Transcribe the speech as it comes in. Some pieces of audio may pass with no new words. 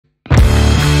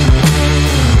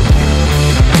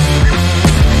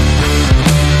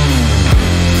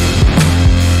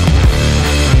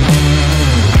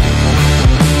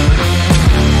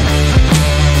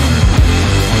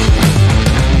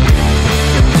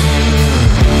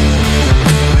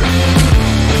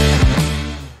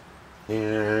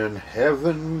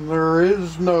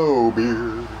no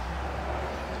beer.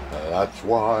 That's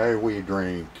why we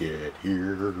drink it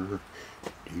here.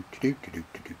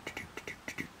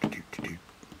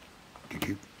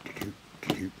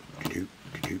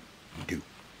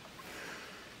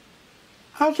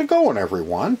 How's it going,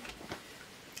 everyone?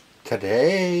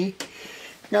 Today,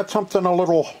 got something a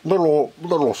little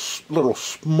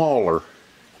smaller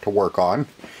to work on.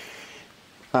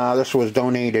 This was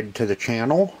donated to the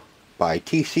channel by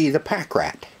TC the Pack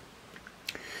Rat.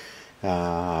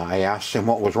 I asked him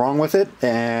what was wrong with it,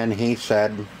 and he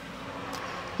said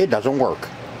it doesn't work.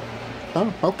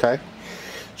 Oh, okay.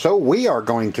 So we are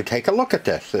going to take a look at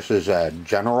this. This is a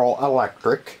General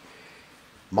Electric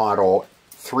model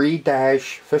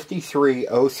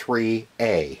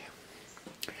 3-5303A,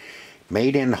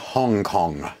 made in Hong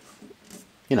Kong.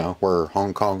 You know, where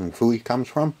Hong Kong Fooey comes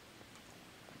from.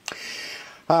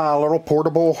 A little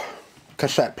portable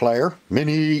cassette player,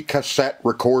 mini cassette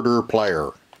recorder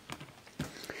player.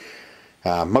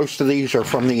 Most of these are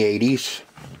from the 80s.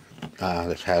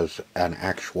 This has an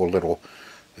actual little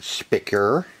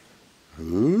speaker.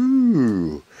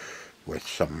 Ooh, with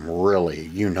some really,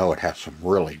 you know, it has some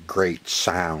really great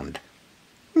sound.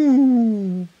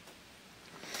 And,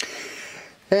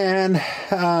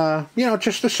 you know,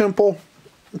 just a simple,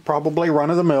 probably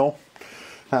run-of-the-mill.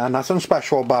 Nothing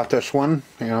special about this one.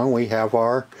 You know, we have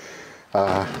our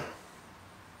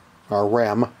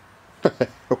REM,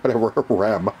 whatever,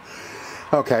 REM.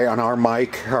 Okay, on our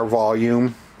mic, our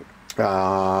volume,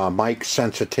 mic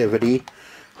sensitivity,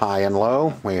 high and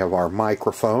low. We have our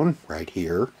microphone right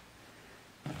here.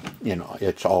 You know,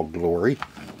 it's all glory.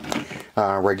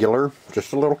 Regular,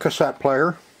 just a little cassette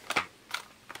player.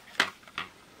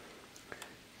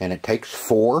 And it takes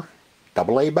 4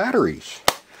 AA batteries.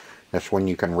 This one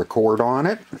you can record on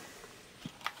it.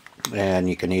 And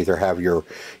you can either have you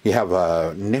have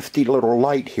a nifty little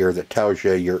light here that tells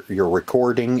you you're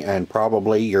recording, and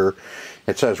probably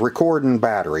it says record and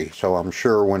battery. So I'm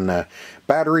sure when the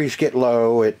batteries get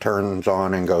low, it turns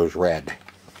on and goes red.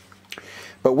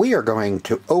 But we are going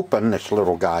to open this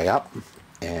little guy up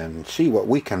and see what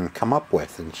we can come up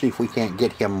with, and see if we can't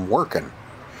get him working.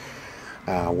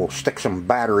 We'll stick some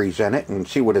batteries in it and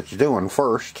see what it's doing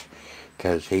first,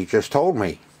 because he just told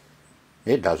me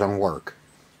it doesn't work.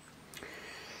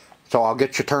 So I'll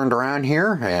get you turned around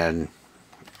here and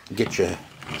get you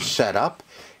set up,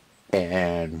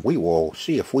 and we will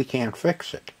see if we can't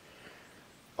fix it.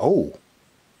 Oh,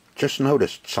 just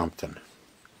noticed something.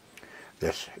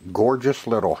 This gorgeous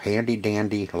little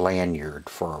handy-dandy lanyard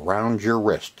for around your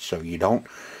wrist, so you don't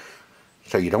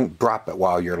drop it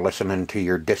while you're listening to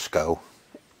your disco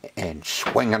and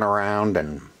swinging around,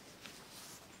 and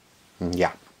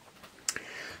yeah.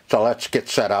 So let's get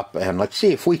set up and let's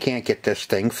see if we can't get this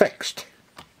thing fixed.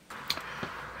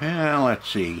 Let's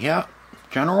see. Yeah,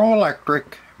 General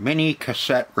Electric mini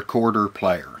cassette recorder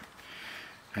player.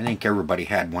 I think everybody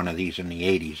had one of these in the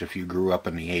 80s. If you grew up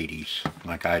in the 80s,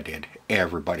 like I did,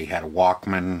 everybody had a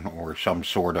Walkman or some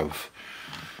sort of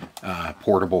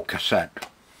portable cassette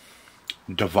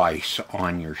device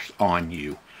on you,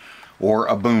 or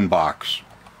a boombox.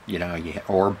 You know,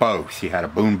 or both. You had a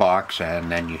boombox, and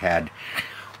then you had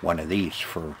one of these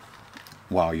for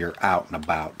while you're out and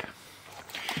about.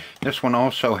 This one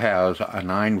also has a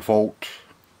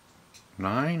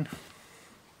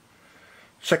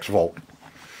 6 volt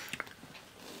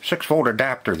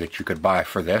adapter that you could buy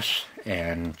for this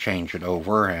and change it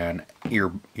over, and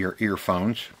your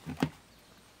earphones.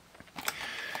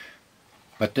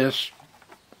 But this,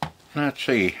 let's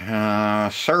see,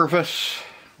 service,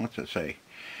 what's it say?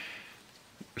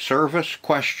 Service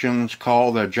questions,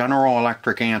 call the General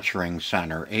Electric Answering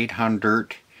Center,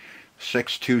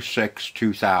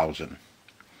 800-626-2000.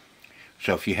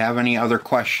 So if you have any other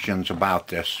questions about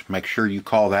this, make sure you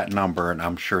call that number, and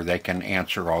I'm sure they can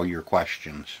answer all your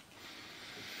questions.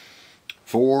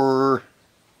 4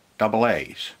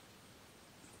 AA's.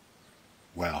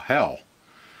 Well, hell.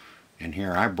 And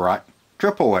here I brought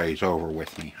triple A's over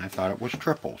with me. I thought it was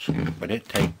triples, but it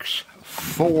takes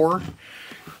 4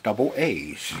 double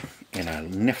A's in a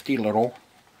nifty little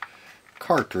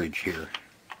cartridge here.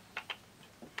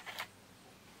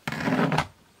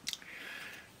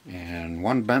 And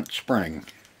 1 bent spring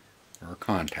or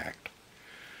contact.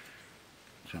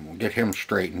 So we'll get him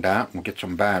straightened out and get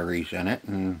some batteries in it,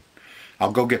 and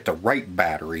I'll go get the right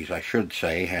batteries, I should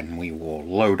say, and we will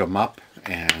load them up,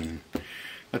 and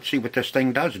let's see what this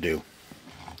thing does do.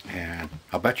 And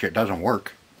I'll bet you it doesn't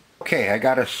work. Okay, I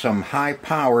got us some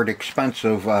high-powered,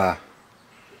 expensive AA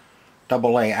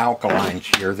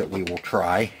alkalines here that we will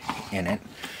try in it.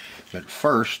 But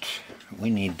first,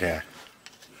 we need to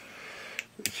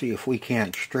see if we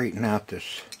can't straighten out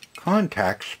this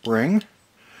contact spring,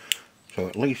 so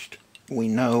at least we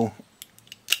know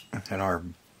that our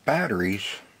batteries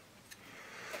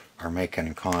are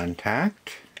making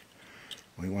contact.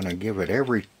 We want to give it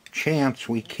every chance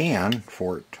we can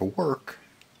for it to work.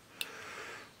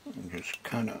 Just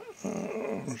kind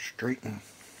of straighten,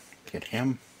 get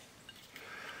him.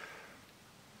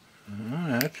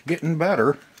 That's getting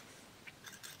better.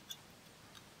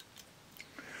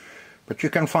 But you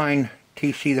can find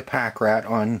TC the Pack Rat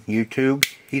on YouTube.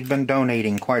 He's been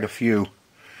donating quite a few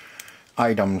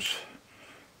items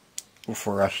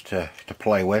for us to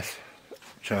play with.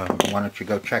 So why don't you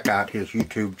go check out his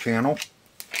YouTube channel.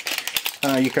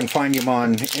 You can find him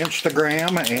on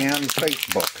Instagram and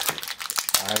Facebook.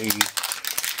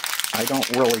 I don't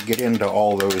really get into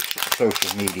all those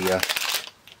social media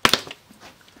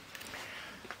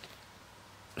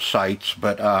sites,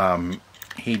 but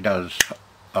he does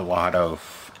a lot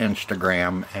of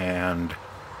Instagram and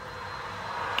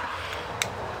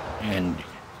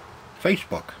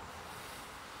Facebook.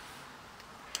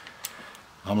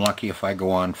 I'm lucky if I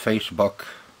go on Facebook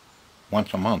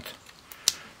once a month.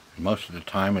 Most of the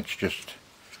time it's just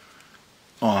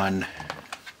on...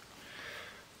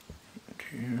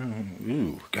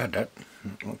 Ooh, God, that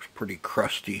looks pretty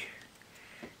crusty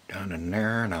down in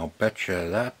there, and I'll bet you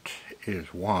that is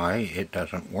why it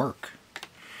doesn't work.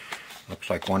 Looks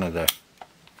like one of the...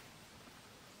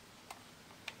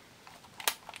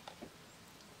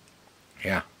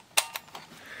 Yeah.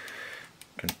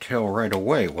 Can tell right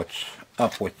away what's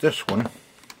up with this one.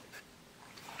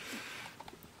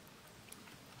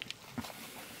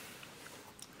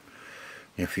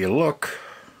 If you look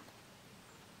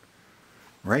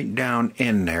right down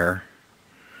in there,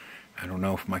 I don't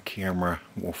know if my camera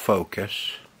will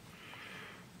focus.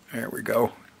 There we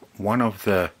go. One of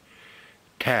the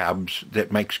tabs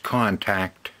that makes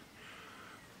contact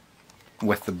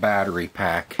with the battery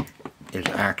pack is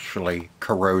actually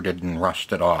corroded and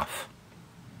rusted off.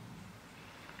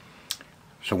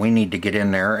 So we need to get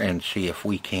in there and see if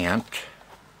we can't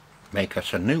make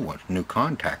us a new one, new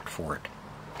contact for it.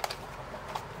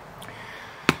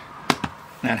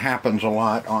 That happens a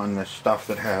lot on the stuff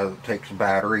that takes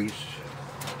batteries.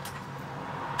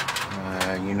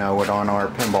 You know it on our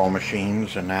pinball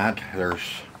machines and that. There's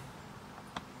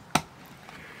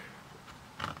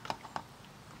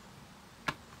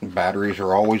batteries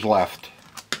are always left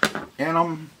in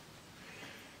them,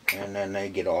 and then they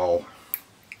get all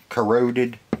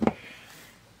corroded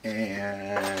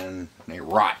and they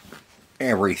rot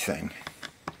everything.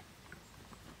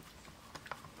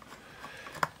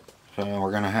 So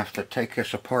we're going to have to take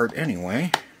this apart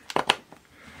anyway.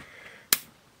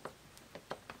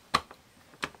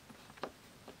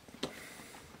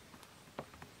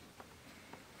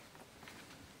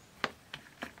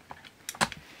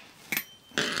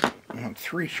 Got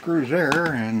 3 screws there,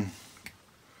 and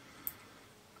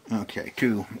okay,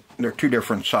 they're 2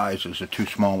 different sizes. The 2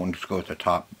 small ones go at the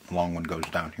top, the long one goes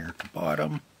down here at the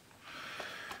bottom.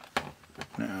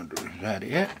 Now, is that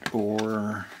it,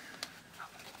 or...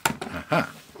 Aha.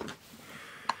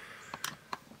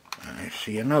 I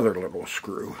see another little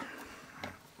screw.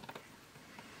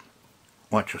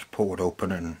 Watch us pull it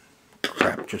open and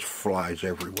crap just flies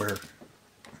everywhere.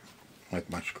 Like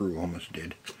my screw almost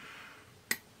did.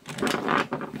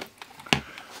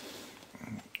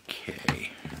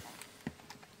 Okay.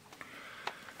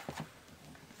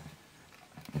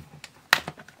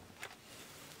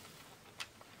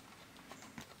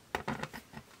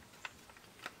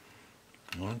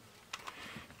 Well,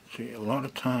 see, a lot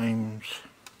of times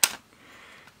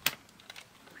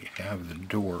if you have the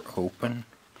door open,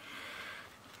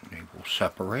 they will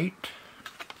separate.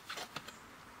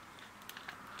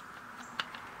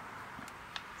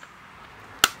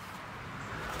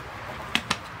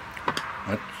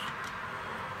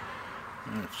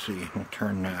 Let's see, we'll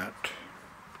turn that.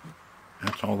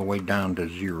 That's all the way down to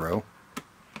 0.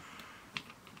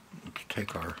 Let's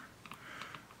take our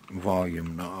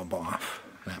volume knob off.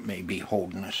 That may be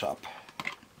holding us up.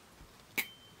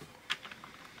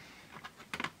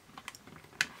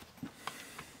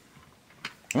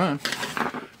 Come on.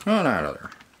 On out of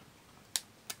there.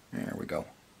 There we go.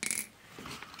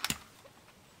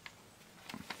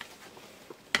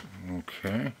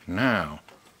 Okay, now,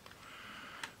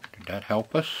 did that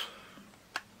help us?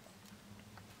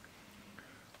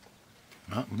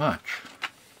 Not much.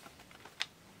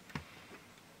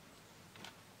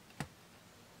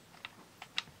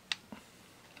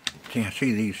 Yeah,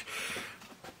 see, these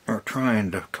are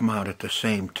trying to come out at the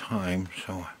same time,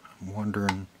 so I'm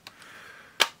wondering,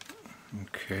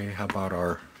 okay, how about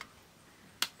our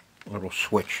little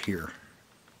switch here?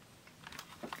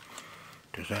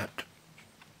 Does that...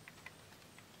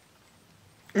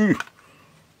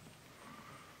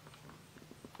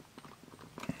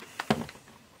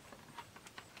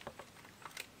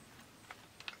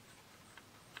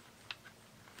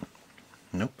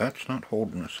 Nope, that's not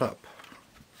holding us up.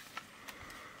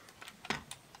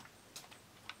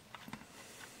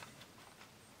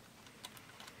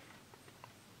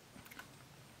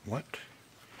 What?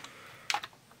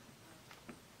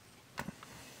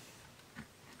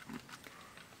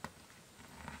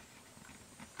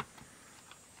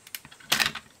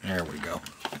 There we go.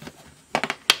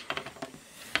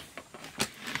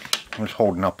 I was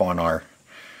holding up on our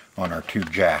two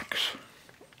jacks,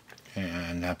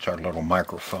 and that's our little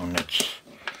microphone that's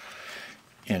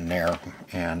in there,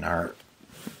 and our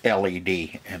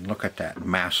LED. And look at that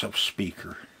massive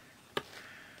speaker.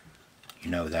 You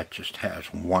know, that just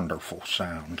has wonderful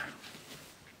sound.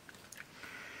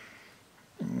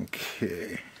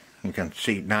 Okay, you can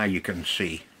see, now you can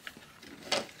see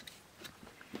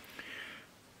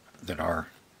that our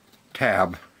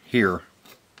tab here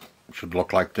should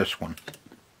look like this one.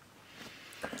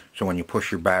 So when you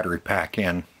push your battery pack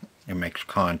in, it makes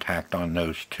contact on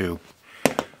those two.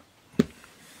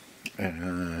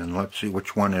 And let's see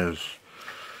which one is...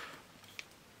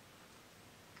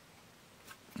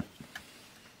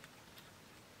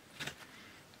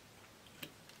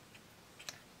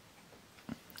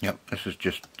 Yep, this is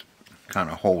just kind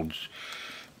of holds,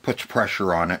 puts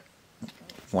pressure on it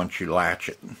once you latch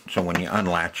it. So when you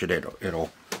unlatch it,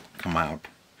 it'll come out.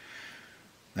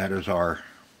 That is our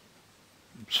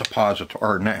suppositor,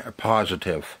 or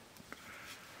positive.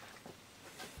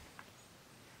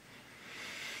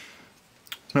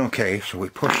 Okay, so we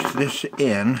push this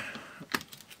in.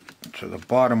 So the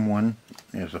bottom one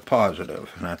is the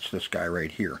positive, and that's this guy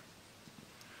right here.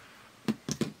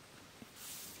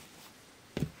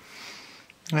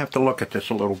 I have to look at this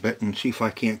a little bit and see if I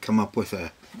can't come up with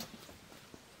a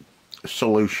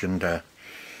solution to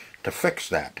fix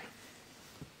that,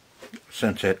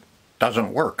 since it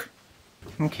doesn't work.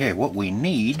 Okay, what we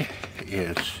need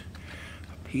is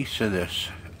a piece of this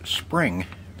spring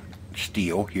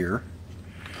steel here,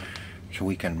 so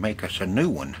we can make us a new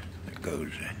one that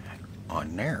goes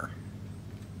on there.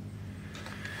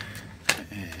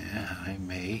 And I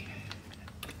may...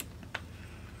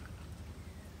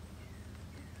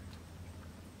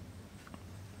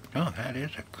 Oh, that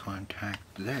is a contact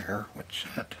there. What's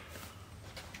that?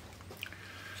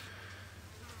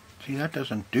 See, that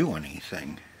doesn't do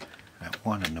anything. That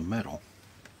one in the middle.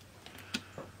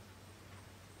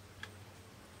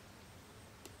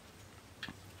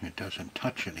 It doesn't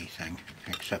touch anything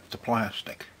except the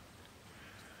plastic.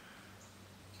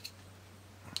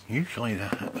 Usually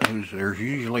there's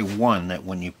usually one that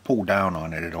when you pull down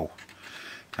on it, it'll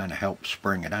kind of help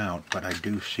spring it out, but I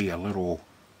do see a little,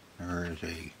 there is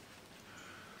a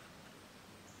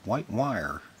white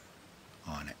wire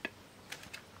on it.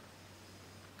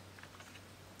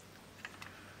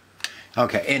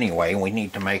 Okay, anyway, we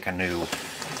need to make a new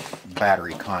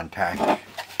battery contact.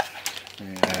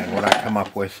 And what I come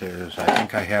up with is, I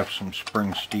think I have some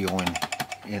spring steel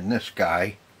in this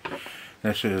guy.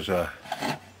 This is an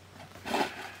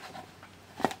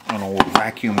old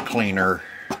vacuum cleaner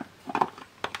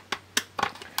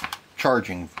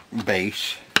charging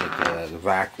base. The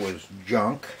vac was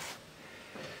junk.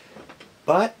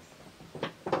 But,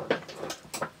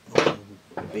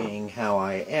 being how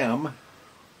I am,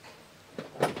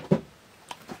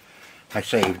 I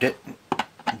saved it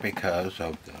because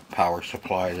of the power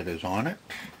supply that is on it.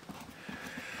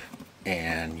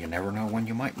 And you never know when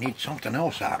you might need something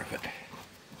else out of it.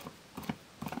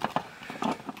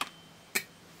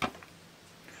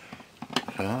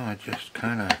 So I just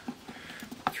kind of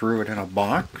threw it in a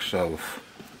box of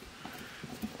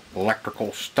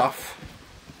electrical stuff.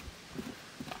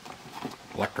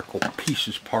 Electrical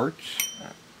pieces, parts,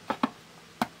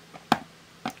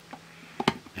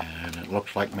 and it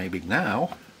looks like maybe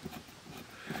now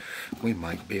we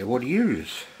might be able to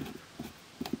use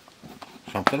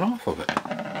something off of it.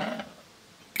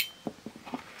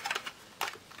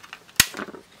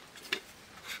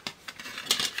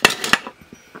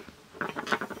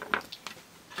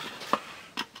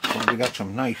 So we got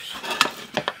some nice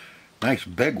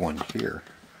big ones here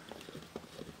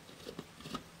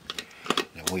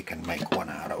we can make one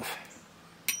out of.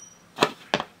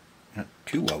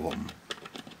 Two of them.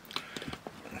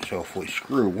 So if we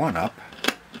screw one up,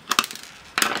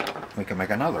 we can make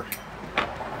another.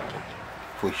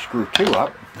 If we screw two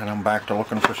up, then I'm back to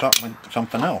looking for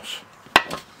something else.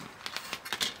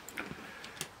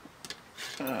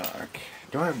 Okay.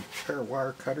 Do I have a pair of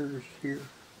wire cutters here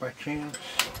by chance?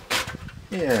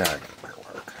 Yeah, I got a pair of wire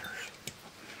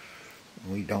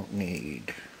We don't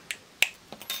need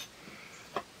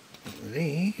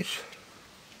these.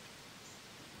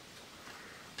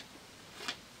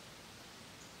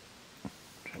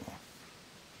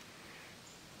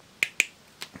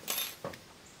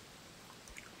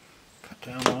 Cut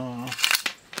that off.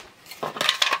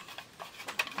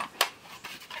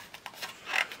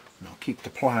 Now keep the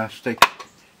plastic,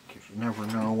 because you never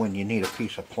know when you need a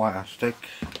piece of plastic.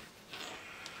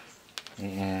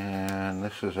 And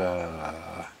this is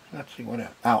a, let's see what it,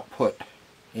 output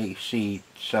AC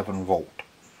 7 volt.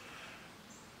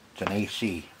 It's an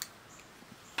AC,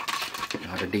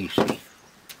 not a DC.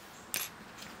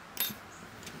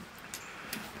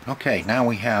 Okay, now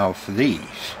we have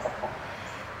these.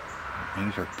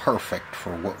 These are perfect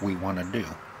for what we want to do,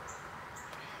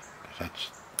 because that's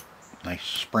nice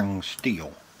spring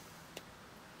steel.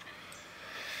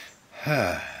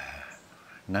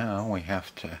 Now we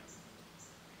have to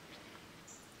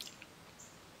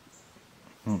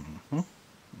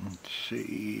let's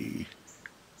see.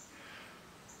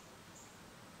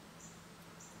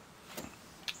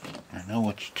 I know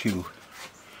it's too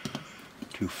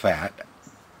fat,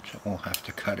 so we'll have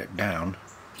to cut it down.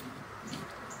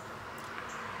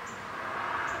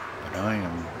 But I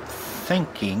am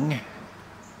thinking that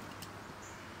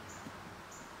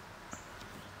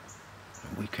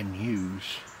we can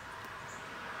use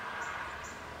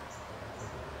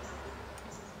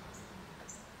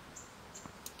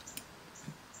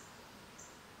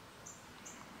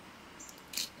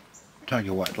tell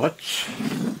you what,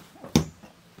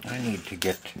 I need to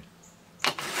get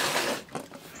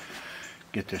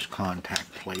this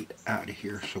contact plate out of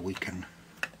here so we can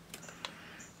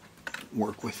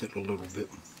work with it a little bit,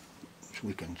 so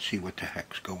we can see what the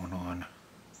heck's going on.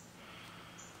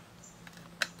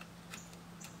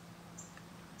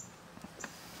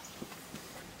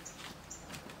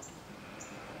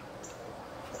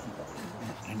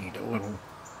 I need a little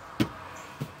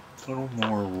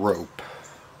more rope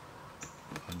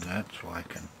on that so I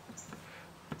can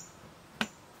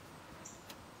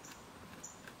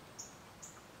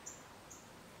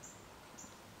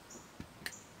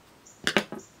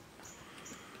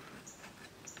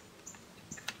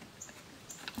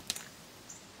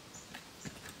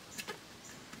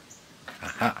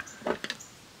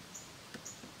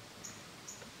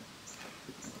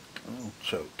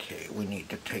It's okay, we need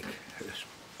to take this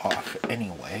off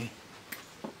anyway.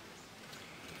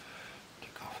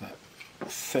 Take off that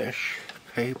fish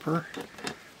paper.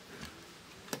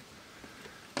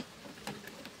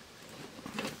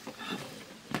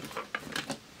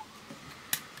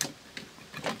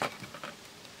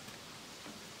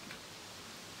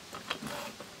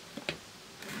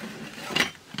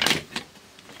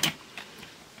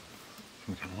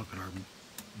 We can look at our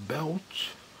belts.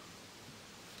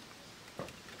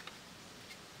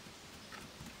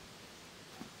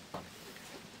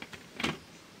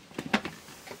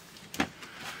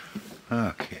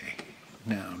 Okay,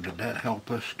 now did that help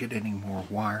us get any more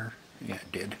wire? Yeah, it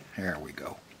did. There we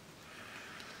go.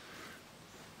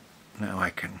 Now I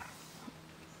can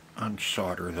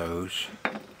unsolder those,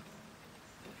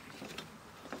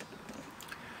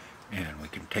 and we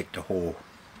can take the whole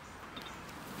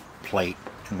plate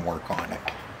and work on it.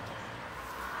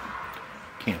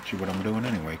 Can't see what I'm doing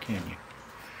anyway, can you?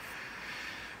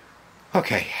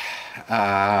 Okay.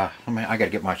 I gotta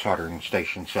get my soldering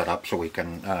station set up so we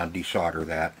can desolder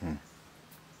that and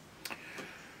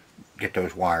get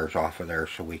those wires off of there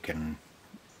so we can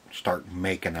start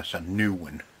making us a new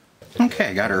one.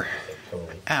 Okay, got her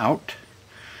out,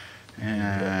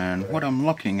 and what I'm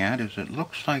looking at is it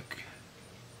looks like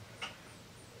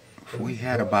if we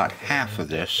had about half of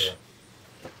this,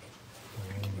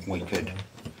 we could,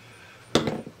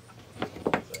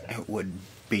 it would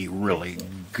be really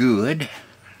good.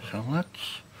 So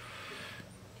let's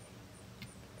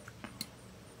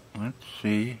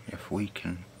see if we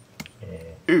can.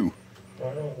 Ooh.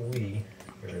 Why don't we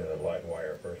get rid of the live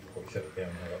wire first before we set it down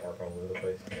and have it arc all over the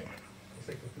place? Looks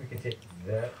like if we can take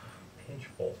that pinch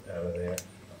bolt out of there,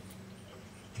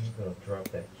 I'm gonna drop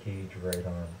that cage right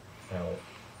on out.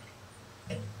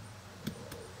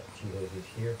 Two hoses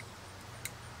here.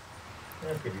 I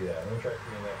could do that. I'm gonna try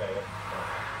cleaning that guy up. So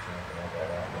I can have that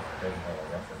out. It doesn't have a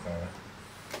reference on it.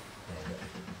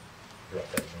 Drop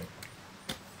that in.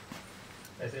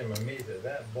 I said I'm amazed that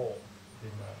that bolt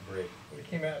did not break. When it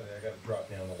came out of there, I got to drop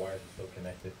down. The wires are still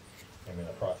connected. I'm in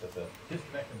the process of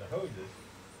disconnecting the hoses.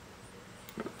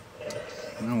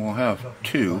 And we'll have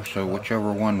two, so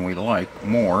whichever one we like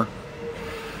more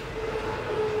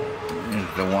is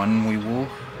the one we will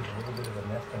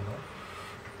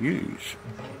use.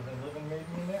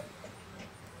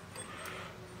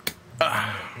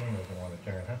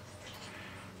 left turn, huh?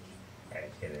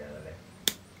 Alright, get it out of there.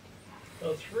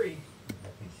 Well, it's free.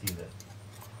 You see the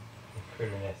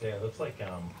critter nest there. It looks like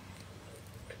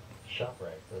shop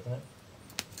rags, doesn't it?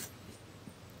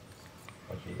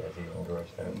 Once you guys even gross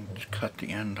that. Let's cut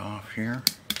the end off here.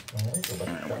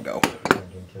 There we go.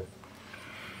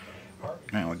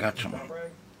 Now we got some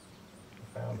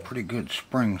pretty good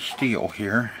spring steel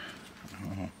here.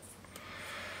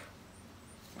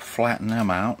 Flatten them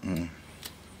out and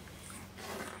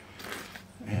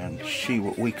see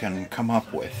what we can come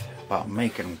up with about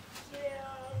making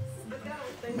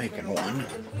one.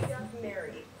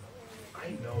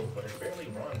 I know, but it barely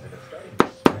runs and it's starting to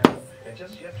smell. And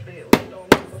just yesterday it left all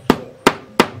over the floor.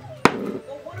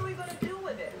 Well, what are we going to do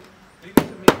with it? Leave it to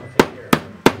me, I'll take care of it.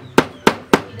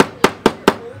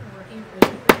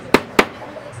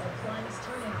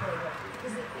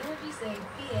 Visit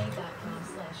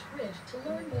EnergySavePA.com/fridge to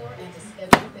learn more and to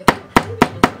schedule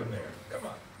pickup. In there. Come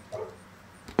on.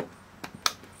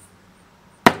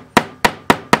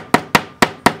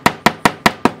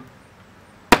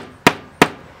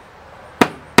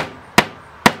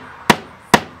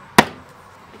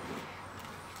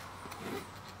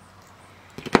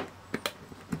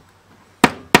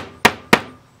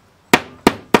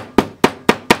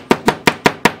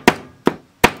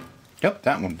 Yep,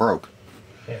 that one broke.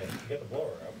 Yeah, you get the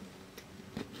blower out.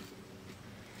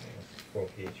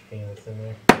 12 gauge fan that's in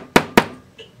there.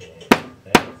 Yeah,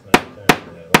 that's not time for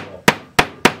that at all.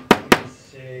 I'm going to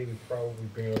say we probably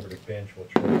bring it over to bench. We'll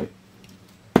try opening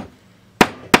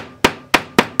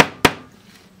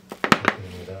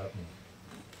it up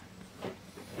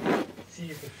and see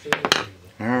if it's safe.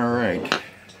 Alright,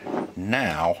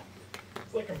 now,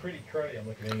 It's looking pretty cruddy. I'm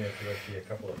looking in there to see a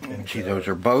couple of things. see, those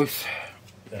are both,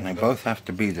 and they both have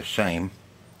to be the same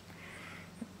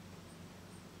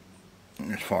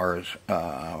as far as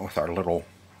with our little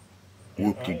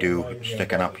whoop-de-doo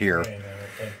sticking up here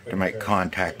to make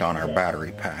contact on our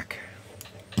battery pack.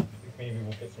 Maybe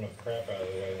we'll get some of the crap out of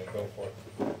the way and we'll go for it.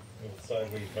 A little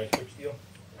sideways vice grip steel.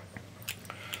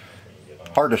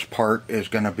 Hardest part is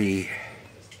going to be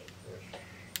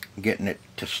getting it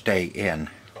to stay in,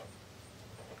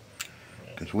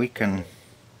 because we can,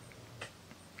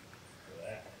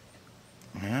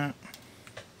 yeah,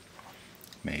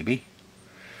 maybe.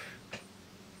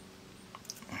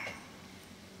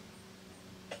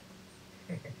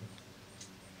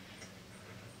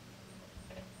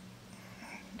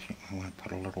 I'm going to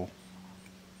put a little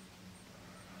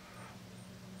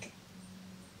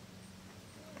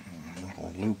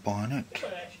loop on it,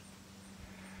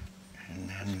 and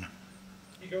then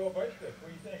You go with vice grip. What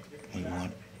do you think? we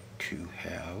want to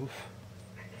have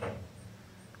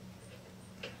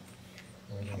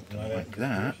something like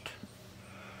that.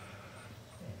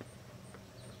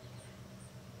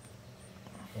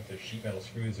 If there's sheet metal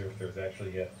screws or if there's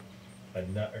actually a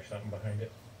nut or something behind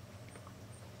it.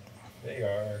 They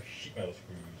are sheet metal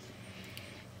screws.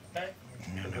 Okay.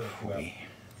 And if we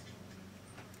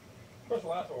Of course, the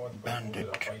last one was bend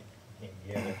it can't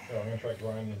get it. So I'm going to try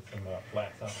grinding some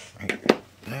flats up. right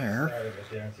there, Side of it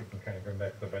there and see if we can kind of bring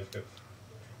back the vice grips.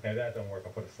 Now if that don't work,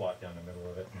 I'll put a slot down the middle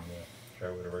of it and try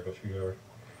with a regular screwdriver.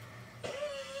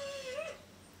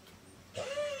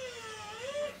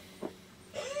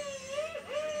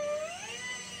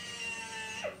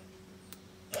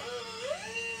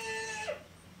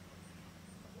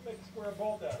 Make a square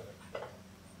bolt out of it.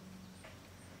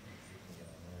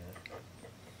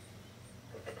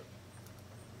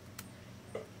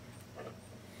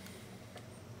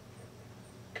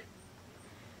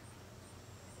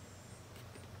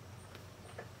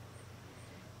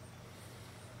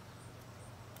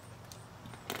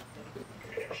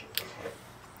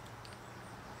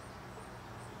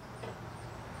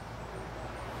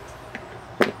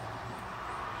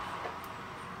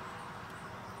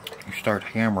 you start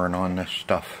hammering on this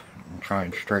stuff and try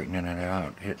and straightening it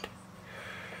out,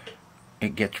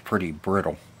 it gets pretty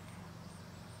brittle.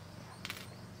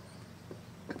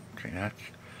 See, that's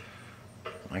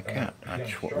like that.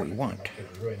 That's what we want.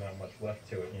 There's really not much left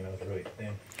to it, you know, it's really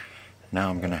thin. Now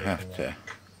I'm going to have to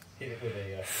Hit it with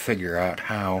a figure out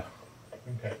how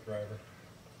impact driver.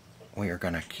 we are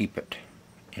going to keep it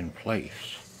in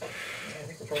place.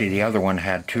 See, the other one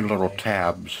had two little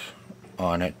tabs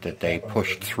on it that they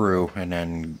pushed through and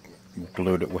then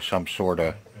glued it with some sort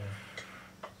of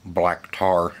black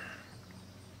tar. What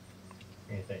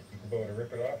do you think? You can go to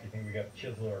rip it off? You think we got to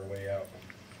chisel our way out?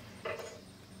 There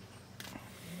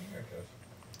it goes.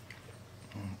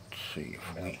 Let's see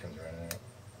if Now we... it comes right out.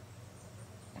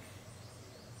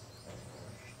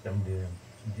 Dum dum.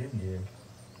 Dum dum.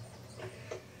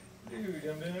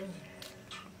 Dum dums.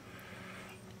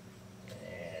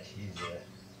 easy.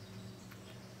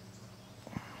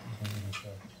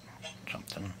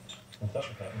 Something. Something.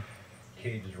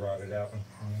 Cage is rotted out in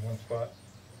one spot.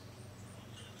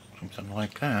 Something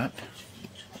like that.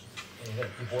 And you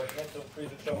have to keep working it till it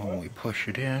frees itself When up. we push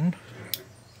it in,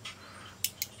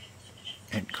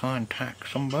 it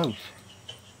contacts them both.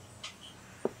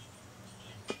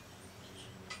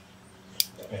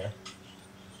 There.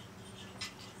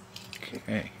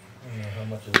 Okay. How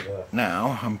much is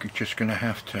Now I'm just going to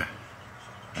have to,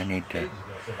 I need cage to is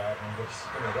going to survive and just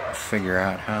spin it out. figure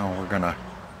out how we're going to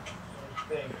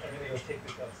I'm going to go take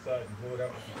this outside and blow it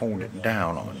out. hold it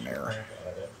down on there.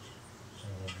 And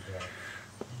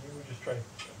we're just trying to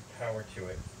power to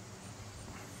it.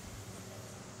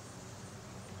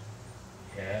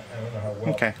 Yeah, I don't know how well.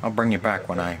 Okay, I'll bring you back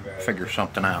when I figure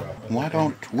something out. Why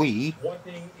don't we One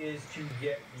thing is to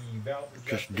get the valve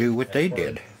just do what they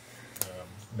did?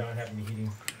 Not having the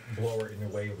heating blower in the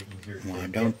way will be easier to Why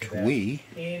get don't to that. we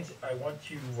And I want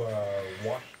to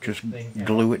wash just this thing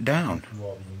glue out it down? to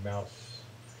all the mouse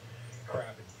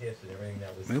crap and piss and everything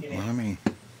that was Oop, in it, I mean,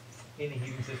 in the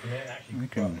heating system, and actually we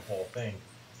scrub can- the whole thing,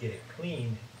 get it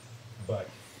cleaned. But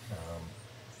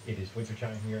it is winter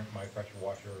time here. My pressure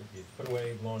washer is put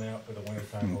away, blown out for the winter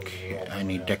time. okay, I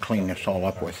need to clean this all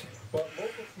up with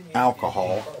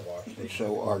alcohol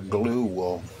so our glue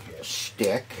will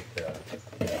stick.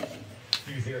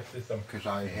 Use their system. Because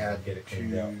I had Get it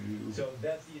cleaned out. to, So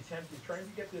that's the attempt. We're trying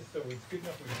to get this so it's good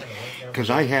enough we can kind of wipe down. because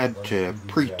I had to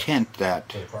pre-tint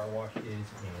that So the car wash is and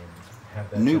have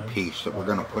that new done. piece that we're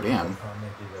going to put in. Commented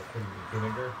that putting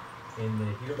vinegar in the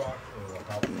heater box will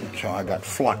help. So I got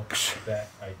flux That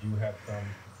I do have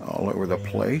some all over the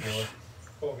place.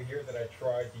 over here that I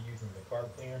tried to use in the carb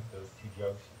cleaner. Those two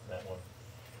jugs, that one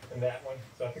and that one.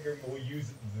 So I figured we'll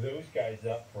use those guys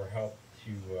up for help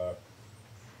to.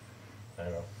 I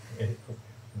don't know,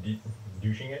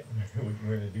 douching it.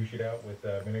 We're going to douche it out with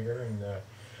vinegar and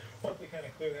hopefully kind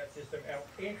of clear that system out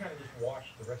and kind of just wash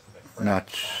the rest of the crap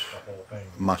That's off the whole thing.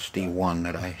 musty one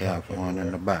that I have on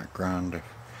in the background,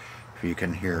 if you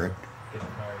can hear it. Get the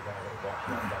tires out of it, wash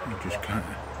it out, You just kind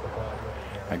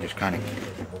of, I just kind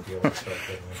of we'll be able to start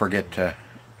getting forget to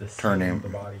the turn ceiling of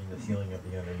him, the body and the ceiling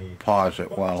of the underneath. pause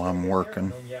it while I'm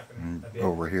working. And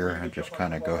over here, I just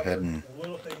kind of go ahead and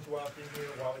Little things while it's in here,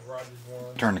 while the garage is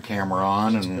warm. turn the camera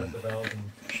on and Press the valve and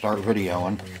start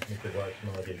videoing. make the garage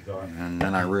smell like exhaust. And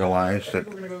then I realized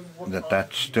that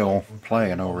that's still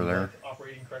playing over there.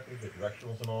 Operating correctly, the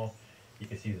directionals and all. You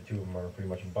can see the two of them are pretty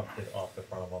much bucketed off the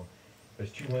front of them.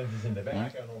 There's two lenses in the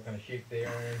back. I don't know what kind of shape they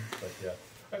are in, but yeah.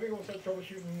 I think we'll start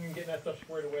troubleshooting and getting that stuff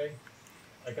squared away.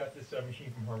 I got this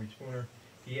machine from Harvey Spooner.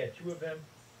 He had two of them,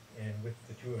 and with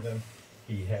the two of them,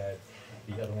 he had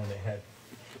the other one that had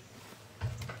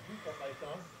lights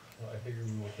on. So I figured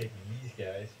we will take these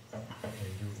guys and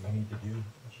do what we need to do.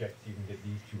 Check, see if we can get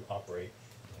these two operate.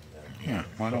 And, Yeah,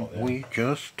 why don't install them. we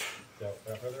just So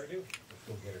without further ado, let's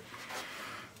go get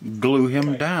her. glue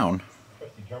him down?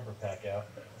 Trusty jumper pack out.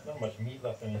 Not much meat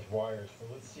left on these wires, so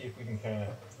let's see if we can kind of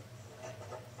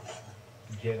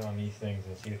get on these things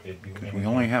and see if they do anything. We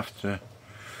only have to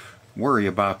worry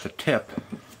about the tip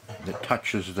that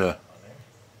touches the,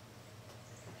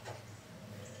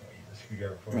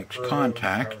 makes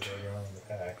contact.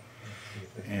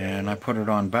 And I put it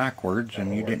on backwards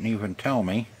and you didn't even tell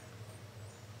me.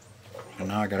 So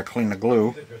now I gotta clean the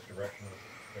glue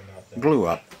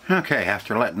up. Okay,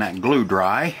 after letting that glue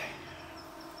dry,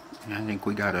 I think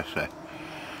we got us a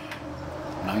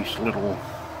nice little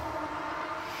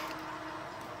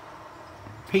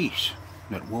piece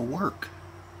that will work.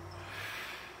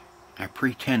 I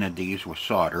pre-tinted these with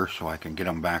solder so I can get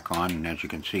them back on, and as you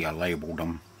can see I labeled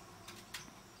them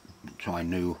so I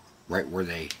knew right where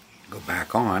they go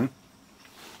back on.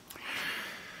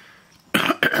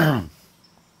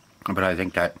 But I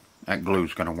think that glue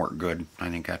is going to work good. I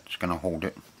think that's going to hold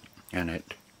it, and it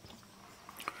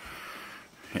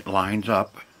lines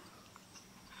up.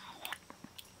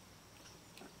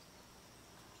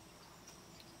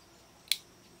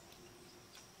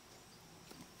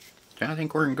 So I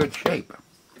think we're in good shape.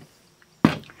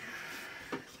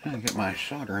 I'll get my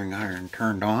soldering iron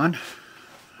turned on,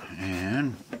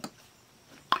 and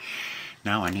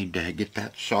now I need to get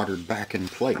that soldered back in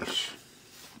place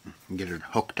and get it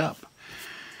hooked up.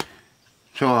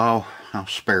 So I'll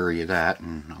spare you that,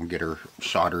 and I'll get her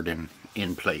soldered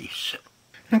in place.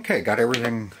 Okay, got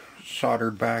everything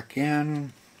soldered back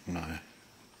in, and I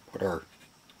put our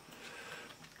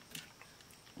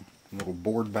little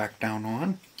board back down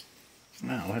on.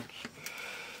 Now let's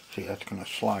see, that's going to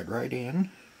slide right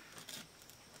in.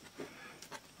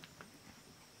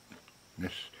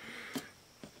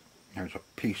 There's a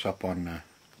piece up on the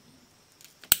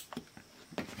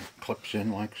clips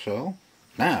in like so.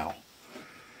 Now,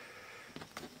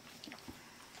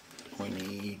 we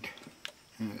need,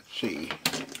 let's see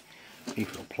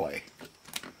if it'll play.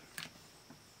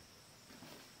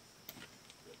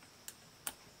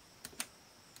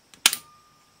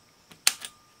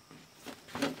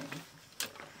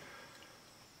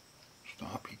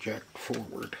 Stop, eject,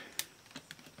 forward.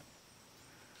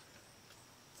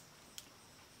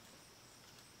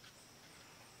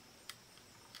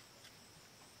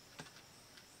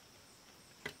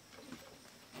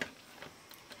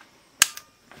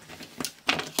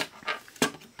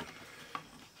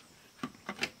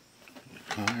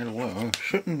 High, low.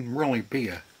 Shouldn't really be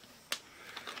a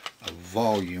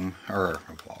volume, or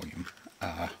a volume,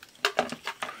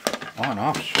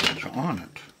 on-off switch on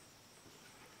it.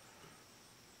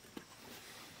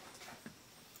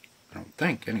 I don't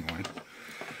think, anyway.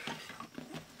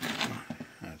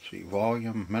 Let's see,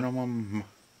 volume, minimum,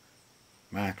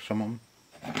 maximum.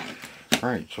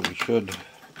 Alright, so we should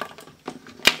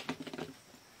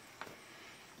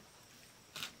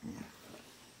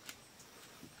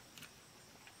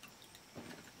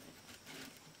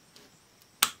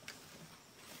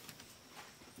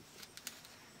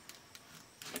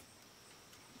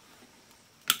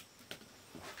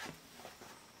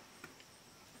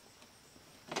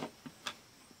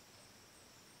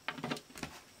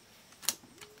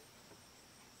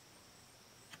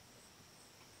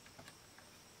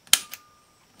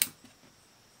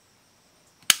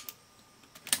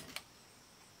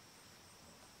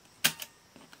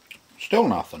still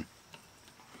nothing.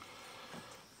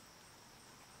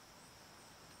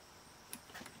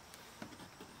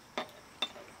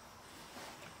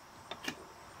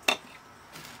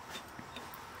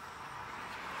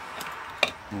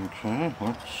 Okay,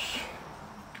 let's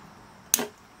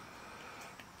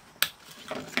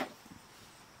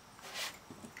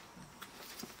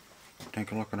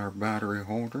take a look at our battery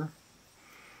holder.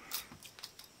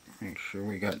 Make sure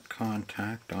we got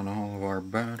contact on all of our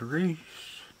batteries.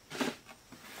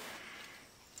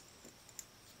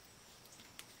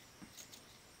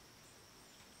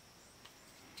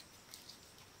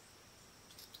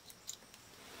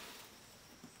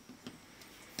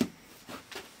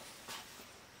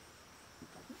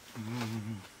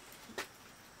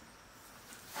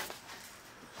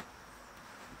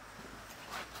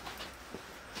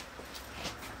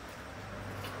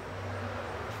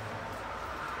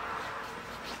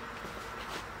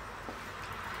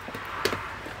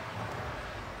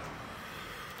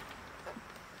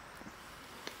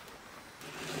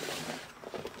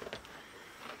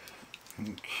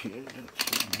 Okay,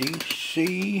 that's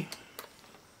DC.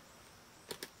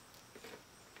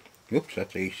 Oops,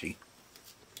 that's AC.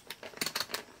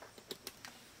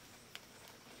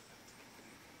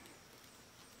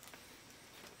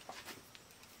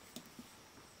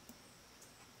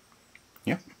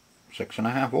 Yep,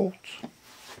 6.5 volts.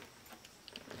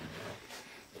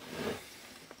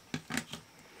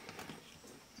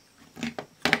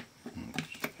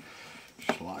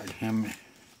 Slide him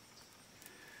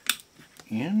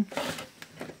in.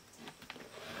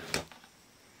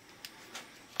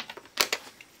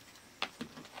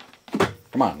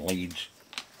 Come on, leads.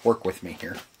 Work with me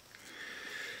here.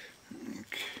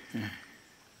 Okay.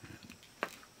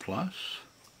 Plus.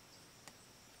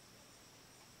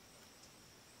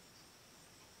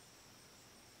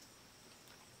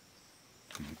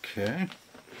 Okay.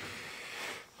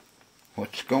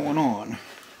 What's going on?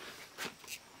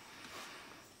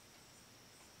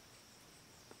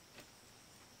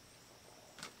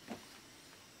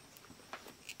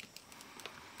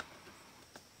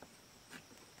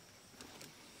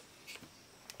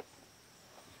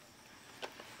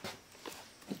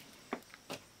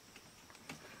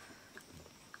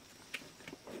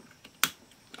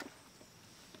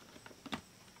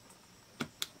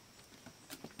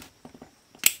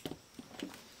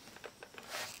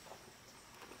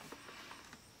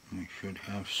 We should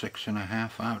have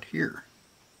 6.5 out here.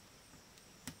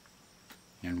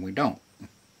 And we don't.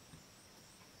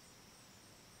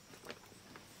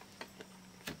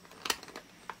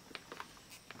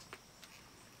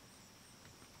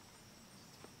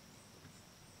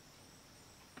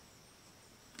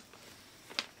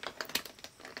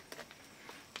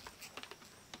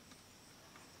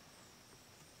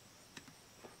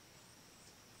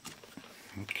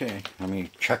 Okay, let me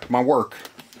check my work.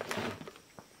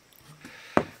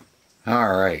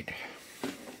 Alright,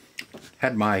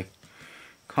 had my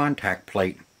contact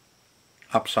plate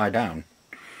upside down.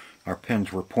 Our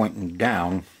pins were pointing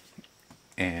down,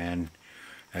 and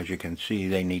as you can see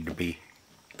they need to be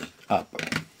up.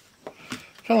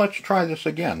 So let's try this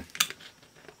again.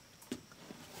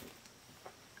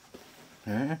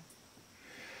 Okay.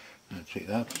 Let's see,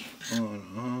 that's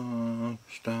on,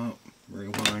 stop,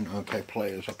 rewind. Okay, play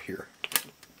is up here.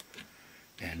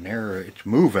 And there, it's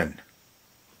moving.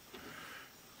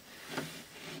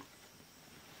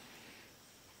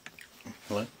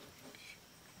 What?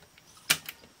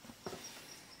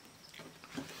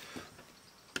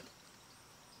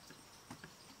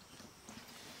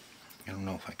 I don't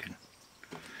know if I can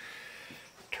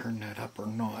turn that up or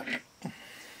not. I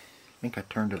think I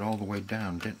turned it all the way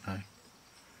down, didn't I?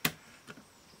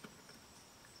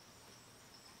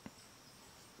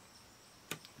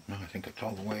 No, I think it's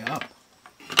all the way up.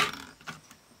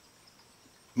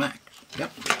 Max,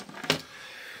 yep.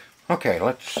 Okay,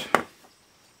 let's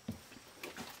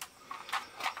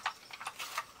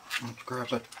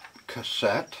grab a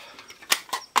cassette.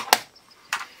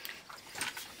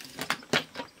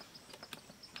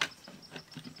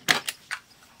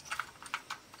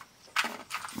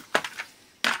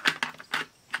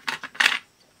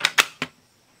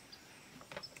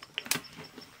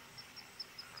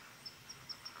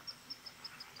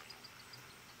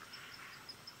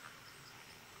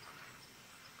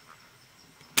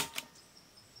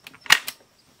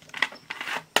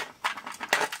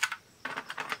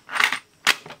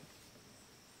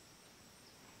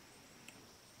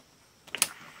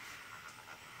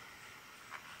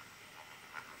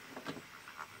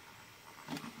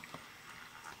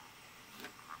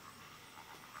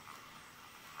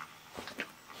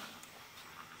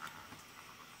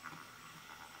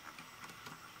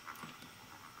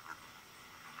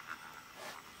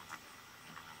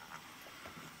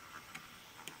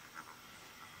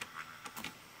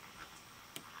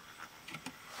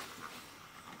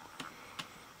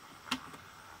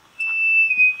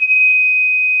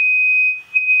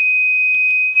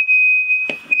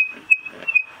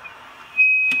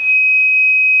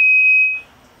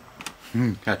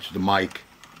 That's the mic.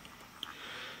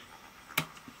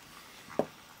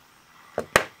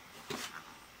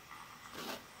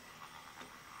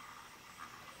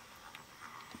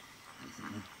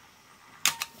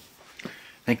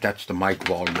 I think that's the mic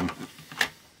volume.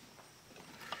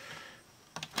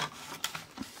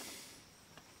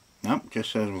 Nope,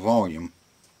 just says volume.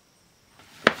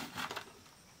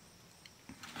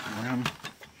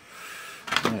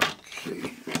 Let's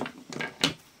see.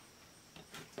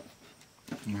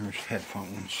 There's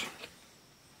headphones.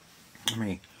 Let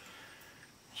me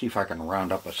see if I can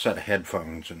round up a set of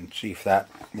headphones and see if that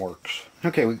works.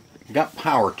 Okay, we got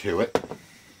power to it.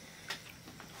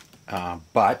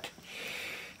 But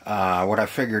what I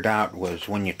figured out was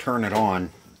when you turn it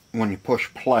on, when you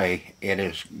push play, it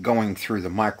is going through the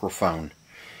microphone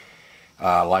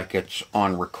like it's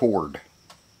on record.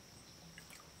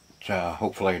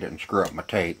 Hopefully I didn't screw up my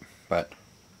tape, but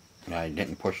I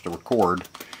didn't push the record,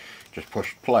 just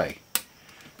pushed play.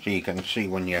 So you can see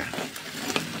when you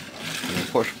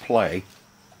push play,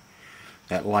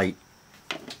 that light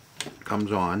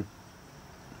comes on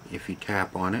if you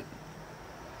tap on it.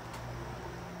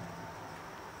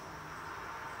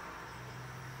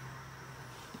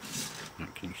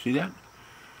 Can you see that?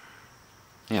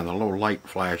 Yeah, the little light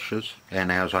flashes,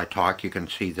 and as I talk you can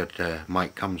see that the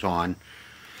mic comes on.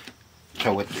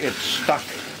 So it's stuck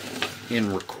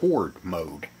in record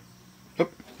mode.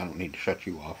 Oop, I don't need to shut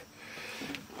you off.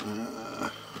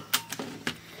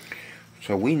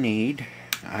 So we need,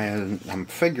 I'm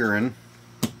figuring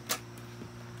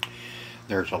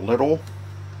there's a little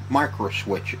micro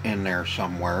switch in there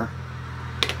somewhere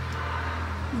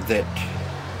that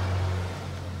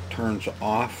turns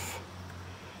off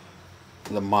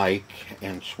the mic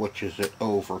and switches it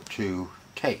over to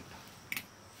tape,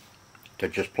 to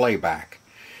just playback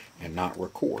and not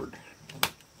record.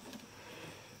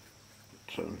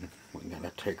 So we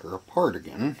gotta take her apart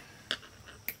again,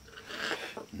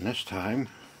 and this time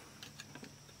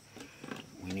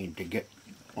we need to get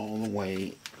all the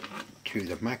way to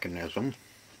the mechanism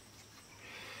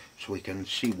so we can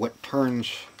see what turns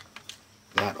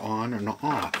that on and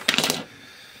off.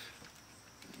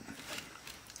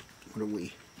 What do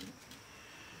we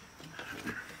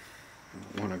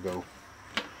want to go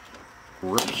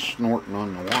rip snorting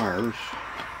on the wires?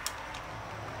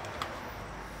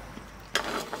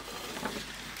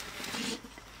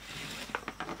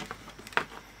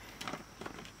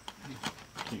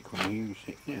 I think when you use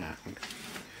it, yeah,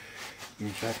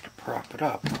 use that to prop it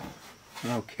up.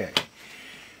 Okay,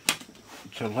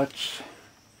 so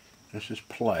this is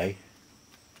play.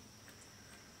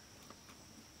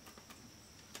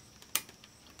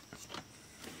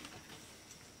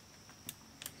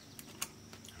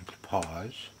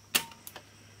 Pause.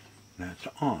 That's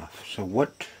off. So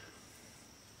what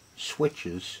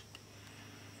switches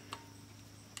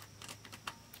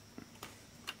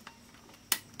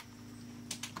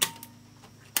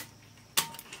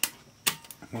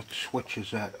what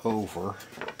switches that over.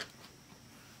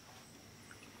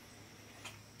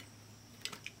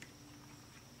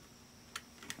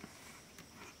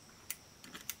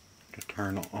 To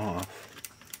turn off.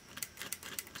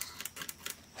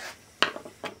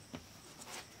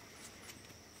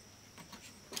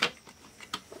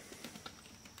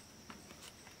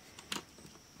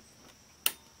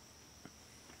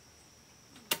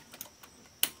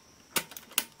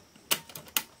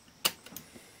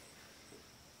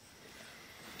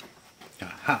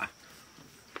 Aha!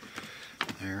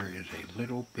 There is a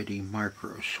little bitty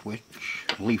micro switch,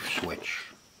 leaf switch.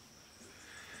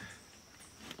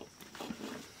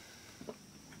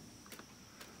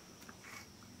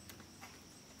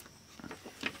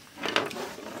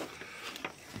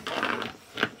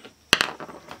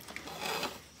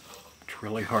 It's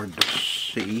really hard to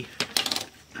see.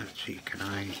 Let's see, can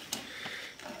I...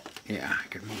 Yeah, I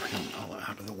can move him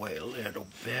out of the way a little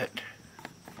bit.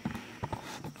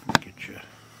 Get you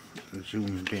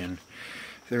zoomed in.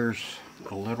 There's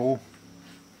a little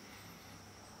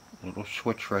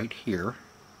switch right here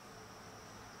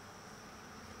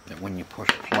that when you push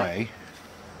play,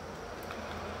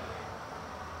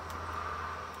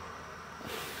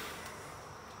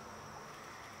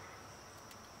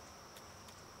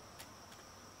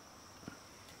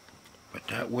 but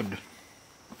that would,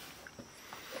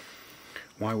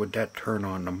 why would that turn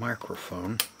on the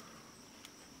microphone?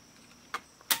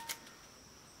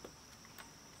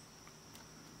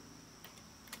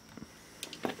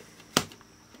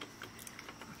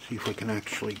 See if we can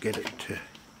actually get it to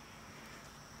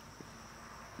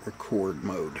record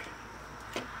mode.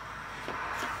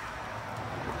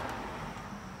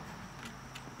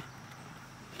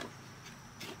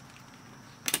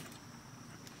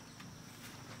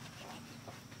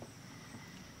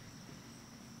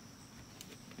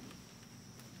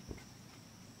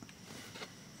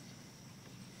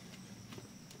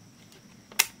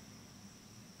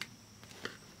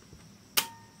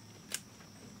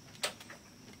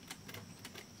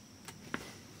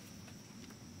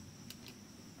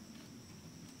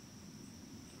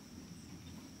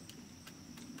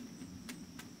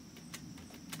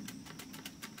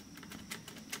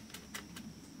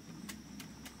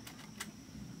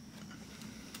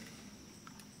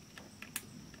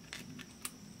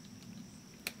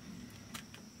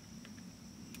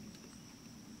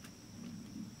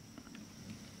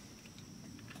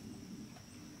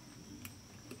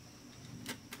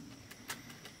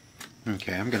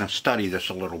 Okay, I'm going to study this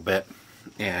a little bit,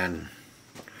 and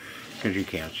because you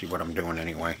can't see what I'm doing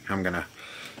anyway, I'm going to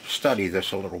study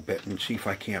this a little bit and see if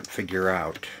I can't figure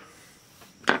out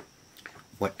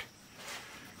what,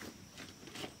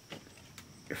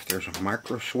 if there's a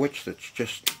micro switch that's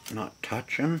just not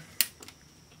touching.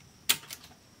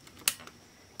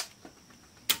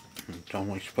 It's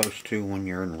only supposed to when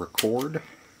you're in record.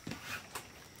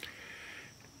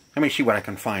 Let me see what I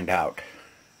can find out,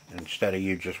 instead of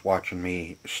you just watching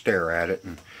me stare at it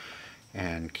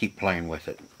and keep playing with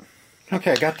it.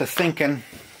 Okay, I got to thinking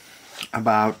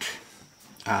about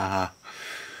the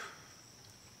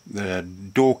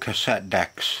dual cassette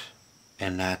decks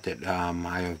and that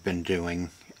I have been doing,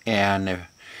 and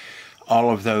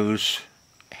all of those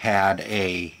had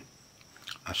a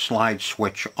slide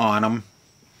switch on them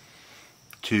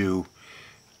to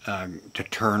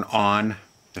turn on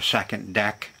the second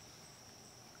deck.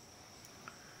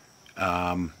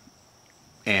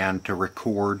 And to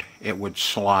record, it would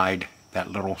slide,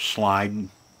 that little slide.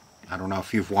 I don't know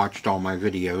if you've watched all my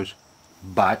videos,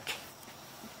 but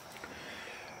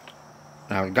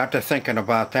I got to thinking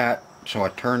about that, so I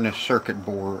turned this circuit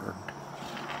board,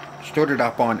 stood it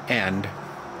up on end,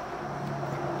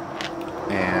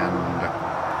 and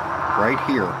right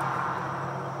here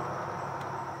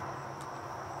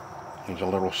is a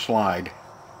little slide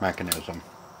mechanism.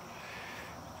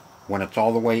 When it's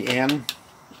all the way in,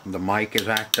 the mic is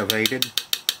activated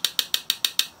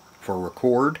for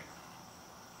record.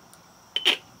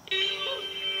 You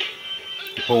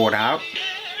pull it out,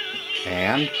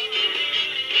 and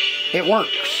it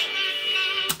works.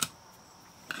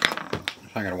 So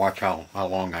I'm going to watch how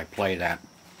long I play that.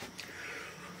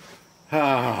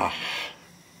 So,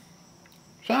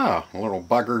 a little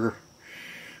bugger.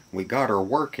 We got her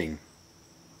working.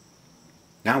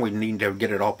 Now we need to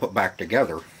get it all put back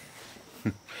together.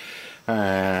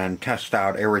 And test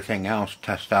out everything else,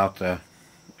 test out the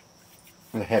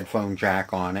headphone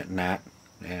jack on it and that,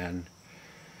 and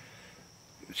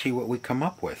see what we come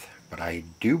up with. But I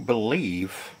do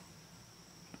believe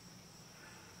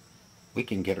we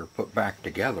can get her put back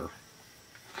together.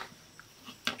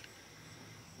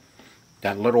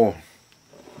 That little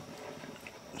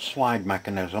slide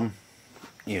mechanism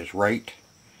is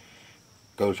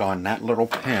goes on that little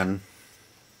pin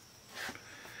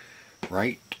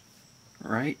right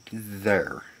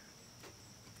there.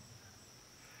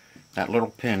 That little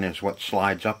pin is what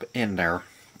slides up in there,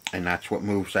 and that's what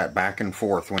moves that back and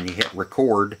forth. When you hit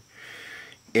record,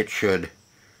 it should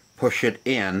push it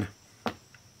in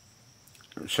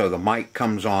so the mic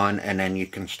comes on, and then you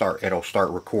can it'll start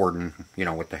recording, you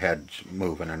know, with the heads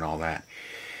moving and all that.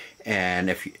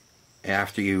 And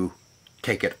after you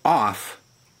take it off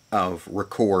of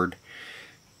record,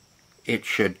 it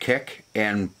should kick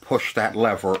and push that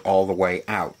lever all the way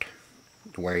out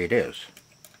the way it is,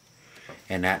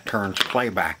 and that turns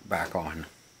playback back on.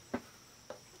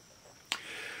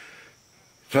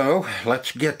 So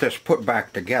let's get this put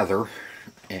back together,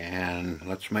 and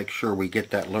let's make sure we get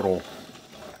that little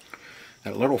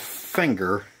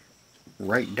finger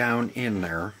right down in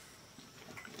there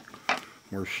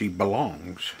where she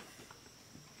belongs.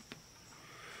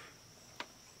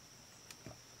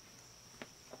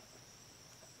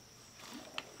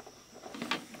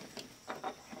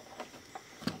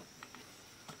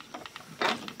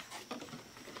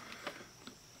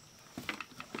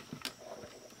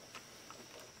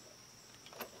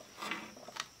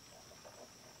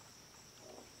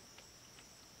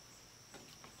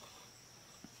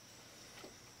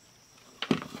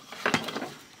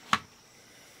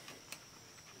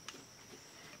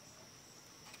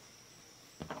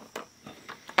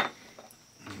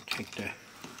 Take the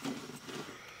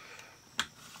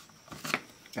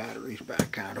batteries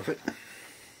back out of it.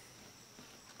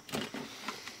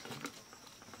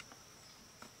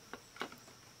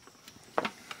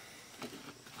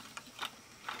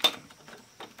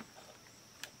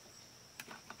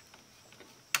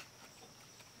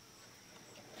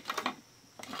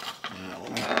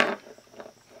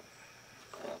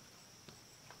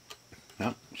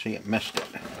 No, see, it missed it.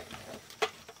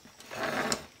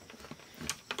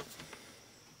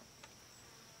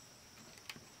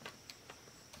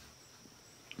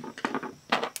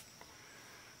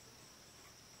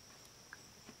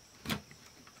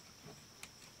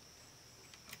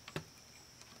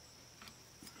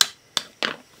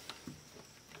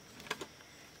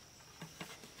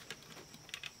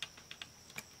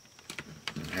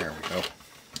 There we go.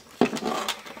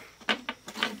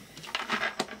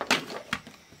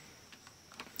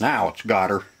 Now it's got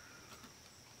her.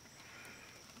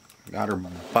 Got her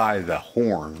by the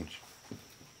horns.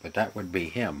 But that would be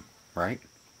him, right?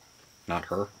 Not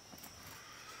her.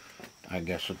 I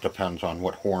guess it depends on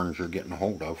what horns you're getting a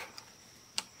hold of.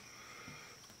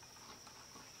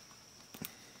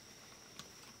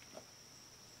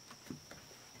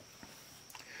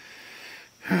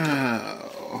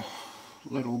 Oh,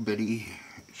 little bitty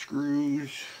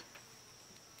screws.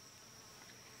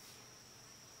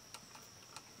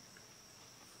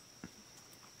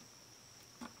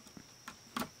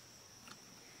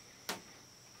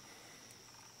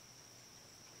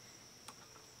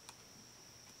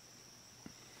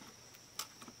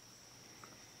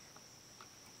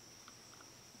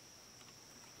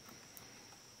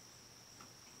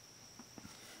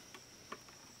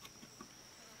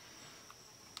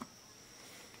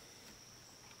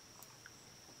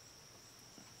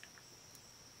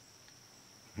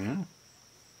 Yeah.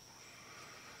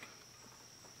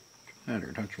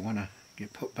 Better, don't you want to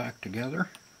get put back together?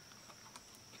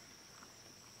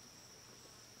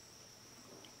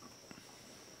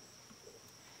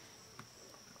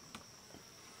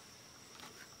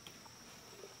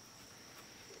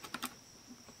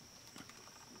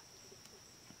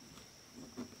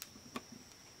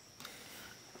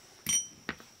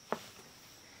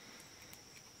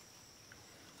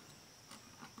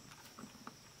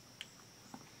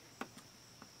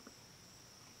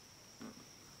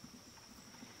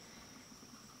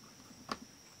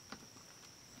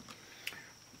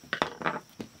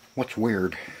 What's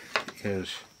weird is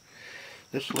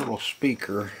this little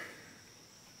speaker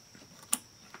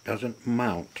doesn't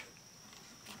mount.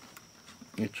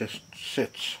 It just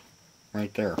sits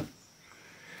right there.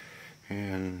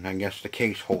 And I guess the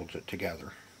case holds it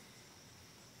together.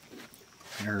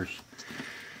 There is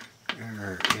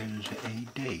a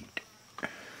date.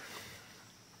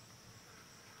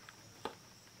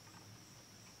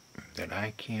 That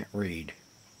I can't read.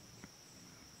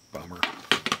 Bummer.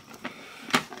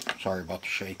 Sorry about the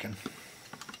shaking.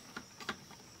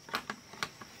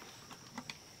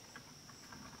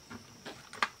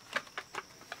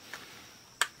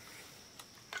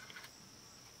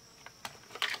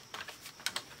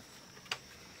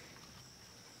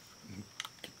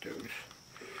 Get those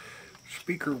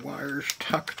speaker wires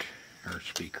tucked, or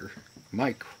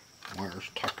mic Wire's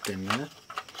tucked in there.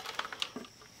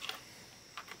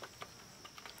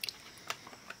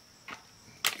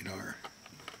 Get our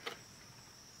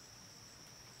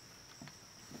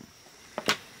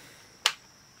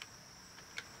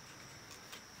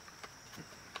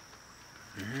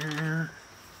there.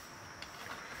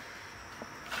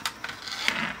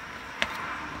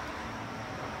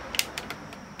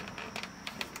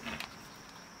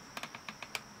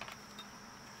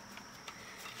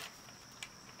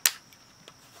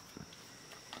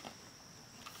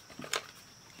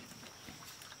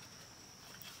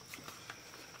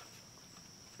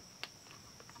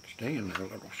 Stay in there,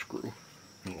 little screw,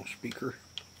 little speaker.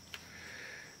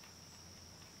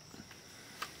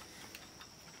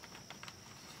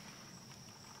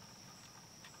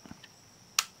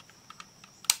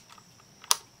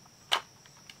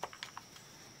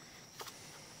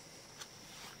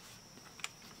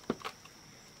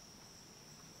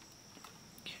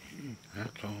 Okay,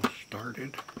 that's all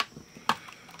started.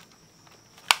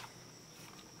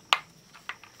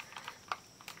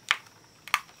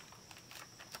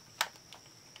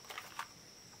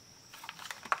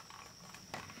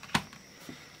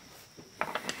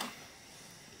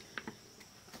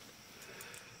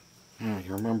 Now,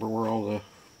 you remember where all the,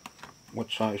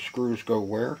 what size screws go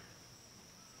where?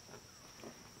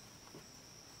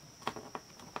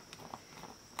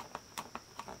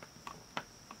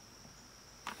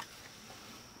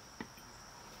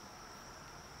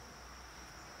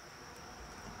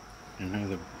 And now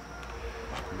the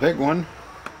big one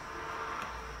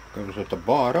goes at the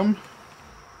bottom.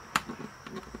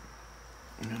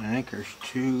 And I think there's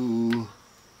two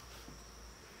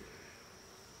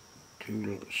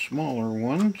smaller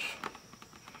ones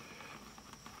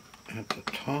at the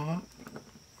top.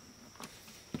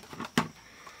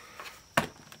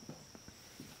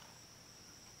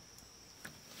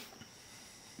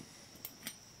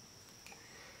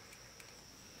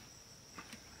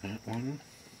 That one.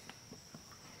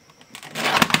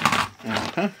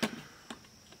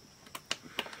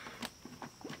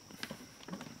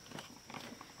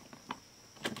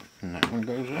 And that one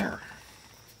goes there.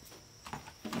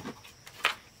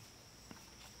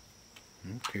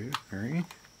 1, 2, 3.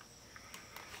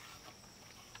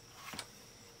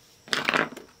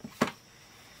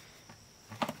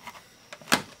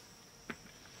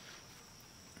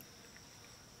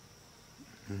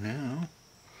 Now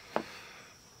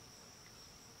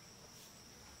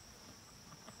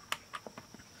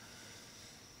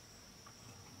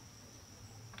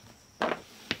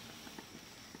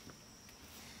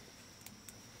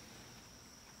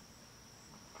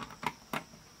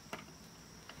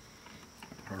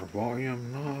our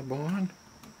volume knob on.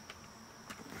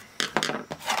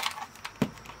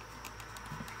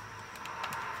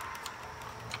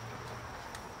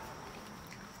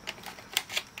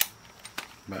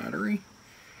 Battery.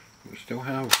 We still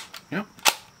have, yep,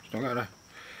 still got a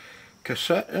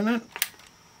cassette in it.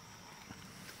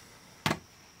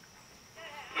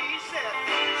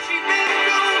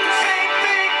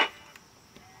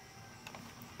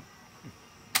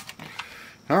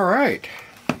 All right.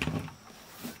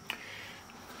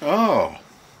 Oh,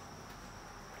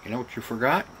 you know what you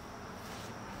forgot?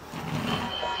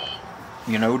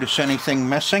 You notice anything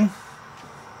missing?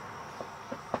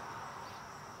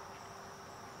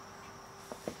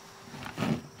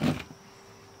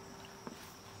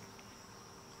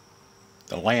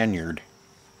 The lanyard.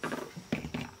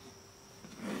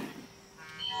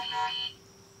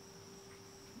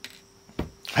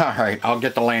 Alright, I'll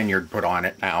get the lanyard put on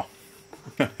it now.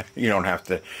 You don't have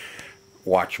to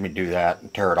watch me do that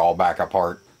and tear it all back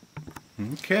apart.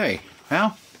 Okay,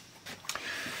 well,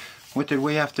 what did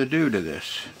we have to do to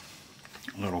this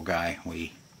little guy?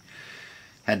 We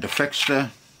had to fix the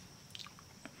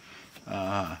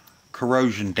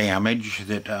corrosion damage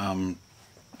that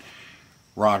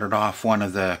rotted off one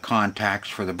of the contacts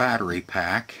for the battery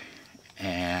pack,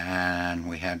 and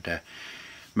we had to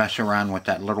mess around with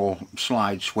that little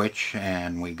slide switch,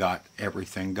 and we got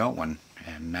everything going.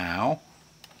 And now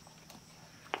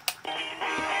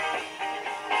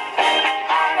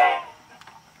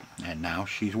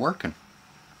she's working.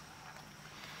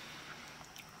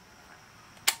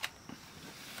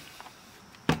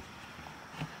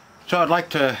 So I'd like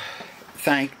to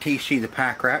thank TC the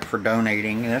Pack Rat for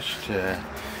donating this to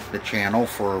the channel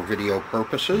for video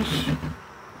purposes.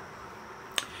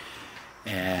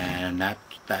 And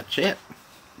that's it.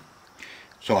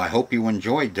 So I hope you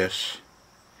enjoyed this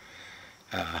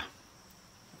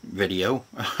video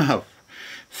of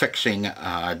fixing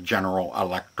a General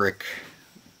Electric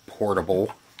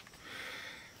portable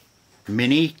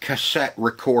mini cassette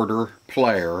recorder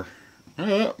player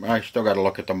I still got to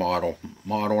look at the model.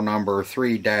 Model number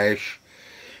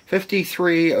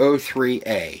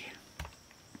 3-5303A.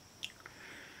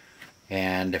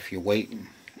 And if you wait,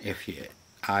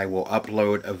 I will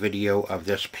upload a video of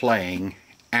this playing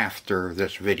after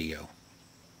this video.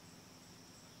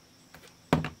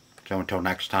 So until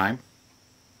next time,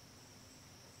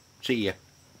 see ya.